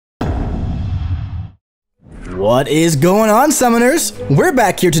What is going on, Summoners? We're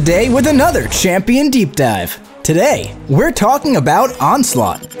back here today with another Champion Deep Dive. Today, we're talking about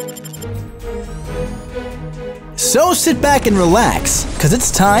Onslaught. So sit back and relax, cause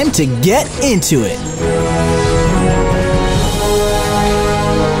it's time to get into it.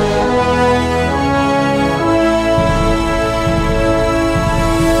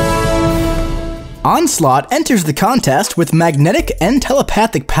 Onslaught enters the contest with magnetic and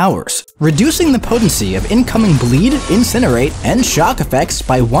telepathic powers, reducing the potency of incoming bleed, incinerate, and shock effects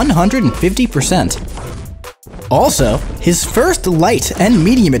by 150%. Also, his first light and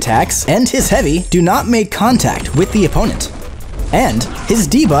medium attacks and his heavy do not make contact with the opponent. And his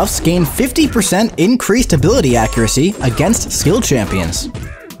debuffs gain 50% increased ability accuracy against skill champions.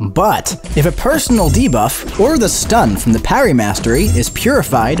 But if a personal debuff or the stun from the parry mastery is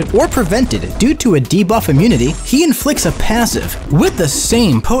purified or prevented due to a debuff immunity, he inflicts a passive with the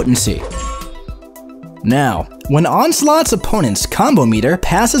same potency. Now, when Onslaught's opponent's combo meter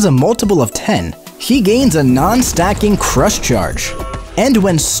passes a multiple of 10, he gains a non-stacking crush charge. And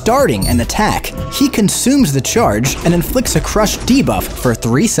when starting an attack, he consumes the charge and inflicts a crush debuff for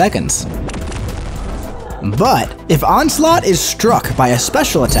 3 seconds. But if Onslaught is struck by a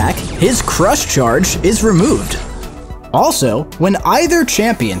special attack, his crush charge is removed. Also, when either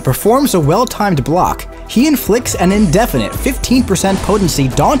champion performs a well-timed block, he inflicts an indefinite 15% potency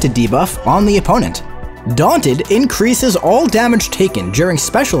Daunted debuff on the opponent. Daunted increases all damage taken during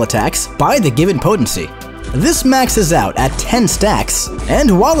special attacks by the given potency. This maxes out at 10 stacks,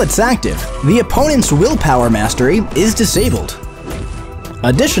 and while it's active, the opponent's willpower mastery is disabled.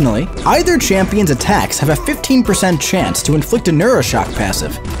 Additionally, either champion's attacks have a 15% chance to inflict a Neuroshock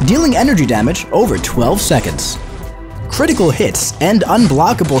passive, dealing energy damage over 12 seconds. Critical hits and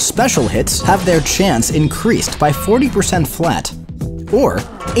unblockable special hits have their chance increased by 40% flat, or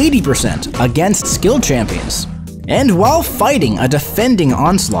 80% against skill champions. And while fighting a defending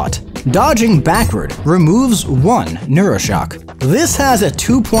Onslaught, dodging backward removes 1 Neuroshock. This has a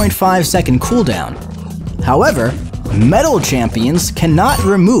 2.5 second cooldown. However, metal champions cannot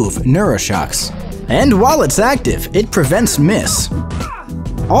remove Neuroshocks, and while it's active, it prevents miss.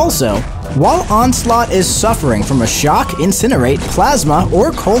 Also, while Onslaught is suffering from a shock, incinerate, plasma,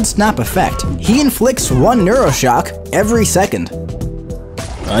 or cold snap effect, he inflicts 1 Neuroshock every second.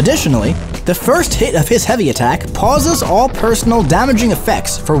 Additionally, the first hit of his heavy attack pauses all personal damaging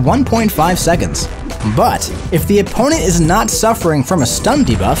effects for 1.5 seconds. But if the opponent is not suffering from a stun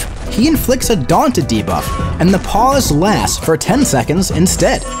debuff, he inflicts a Daunted debuff, and the pause lasts for 10 seconds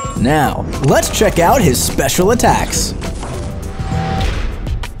instead. Now, let's check out his special attacks.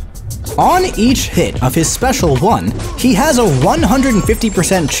 On each hit of his special 1, he has a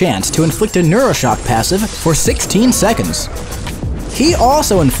 150% chance to inflict a Neuroshock passive for 16 seconds. He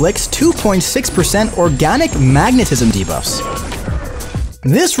also inflicts 2.6% organic magnetism debuffs.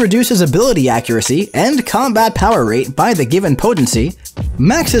 This reduces ability accuracy and combat power rate by the given potency,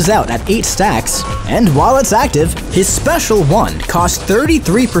 maxes out at 8 stacks, and while it's active, his special 1 costs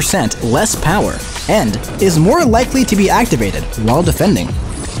 33% less power, and is more likely to be activated while defending.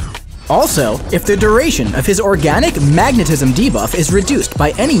 Also, if the duration of his organic magnetism debuff is reduced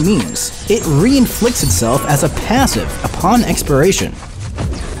by any means, it re-inflicts itself as a passive upon expiration.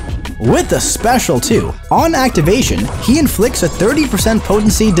 With the special 2, on activation, he inflicts a 30%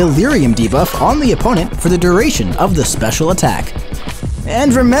 potency delirium debuff on the opponent for the duration of the special attack.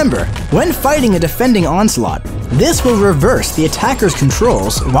 And remember, when fighting a defending Onslaught, this will reverse the attacker's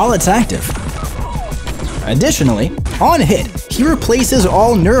controls while it's active. Additionally, on hit, he replaces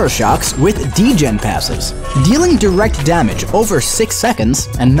all Neuroshocks with degen passives, dealing direct damage over 6 seconds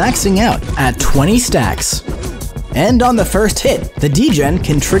and maxing out at 20 stacks. And on the first hit, the degen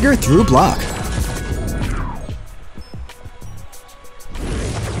can trigger through block.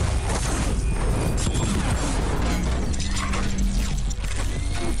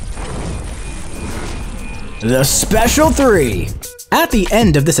 The Special 3. At the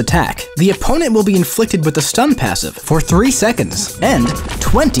end of this attack, the opponent will be inflicted with the stun passive for 3 seconds and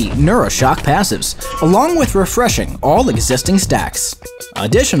 20 Neuroshock passives, along with refreshing all existing stacks.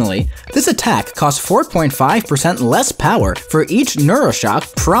 Additionally, this attack costs 4.5% less power for each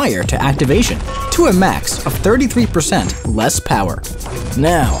Neuroshock prior to activation, to a max of 33% less power.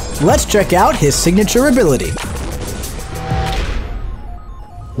 Now, let's check out his signature ability.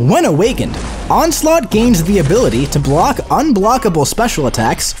 When awakened, Onslaught gains the ability to block unblockable special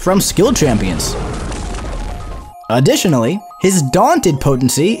attacks from skill champions. Additionally, his Daunted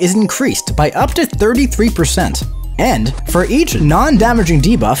potency is increased by up to 33%, and for each non-damaging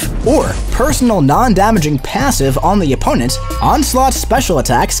debuff or personal non-damaging passive on the opponent, Onslaught's special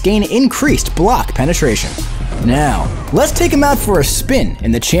attacks gain increased block penetration. Now, let's take him out for a spin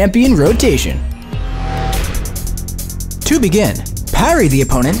in the champion rotation. To begin, parry the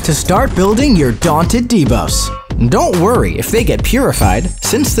opponent to start building your Daunted debuffs. Don't worry if they get purified,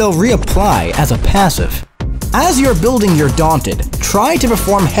 since they'll reapply as a passive. As you're building your Daunted, try to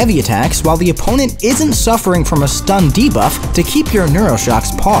perform heavy attacks while the opponent isn't suffering from a stun debuff to keep your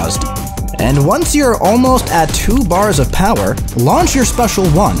Neuroshocks paused. And once you're almost at 2 bars of power, launch your special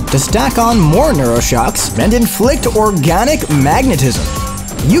 1 to stack on more Neuroshocks and inflict Organic Magnetism.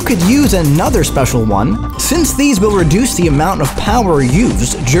 You could use another special 1, since these will reduce the amount of power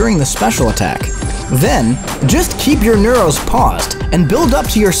used during the special attack. Then, just keep your Neuros paused and build up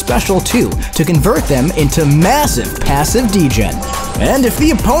to your special 2 to convert them into massive passive degen. And if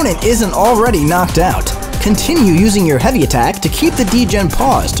the opponent isn't already knocked out, continue using your heavy attack to keep the degen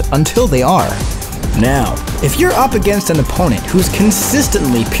paused until they are. Now, if you're up against an opponent who's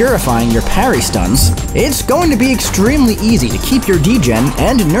consistently purifying your parry stuns, it's going to be extremely easy to keep your degen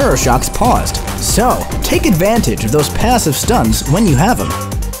and Neuroshocks paused. So, take advantage of those passive stuns when you have them.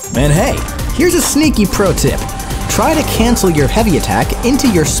 And hey, here's a sneaky pro tip. Try to cancel your heavy attack into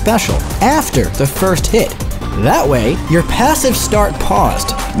your special after the first hit. That way, your passives start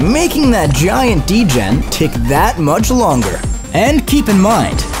paused, making that giant degen tick that much longer. And keep in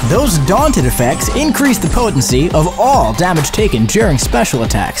mind, those Daunted effects increase the potency of all damage taken during special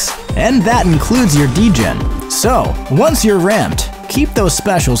attacks, and that includes your degen. So, once you're ramped, keep those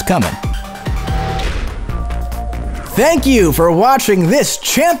specials coming. Thank you for watching this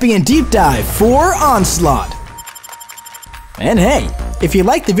champion deep dive for Onslaught. And hey, if you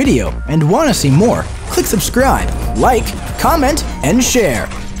liked the video and want to see more, click subscribe, like, comment, and share.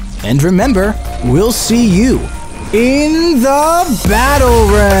 And remember, we'll see you in the Battle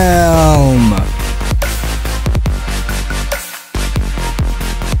Realm!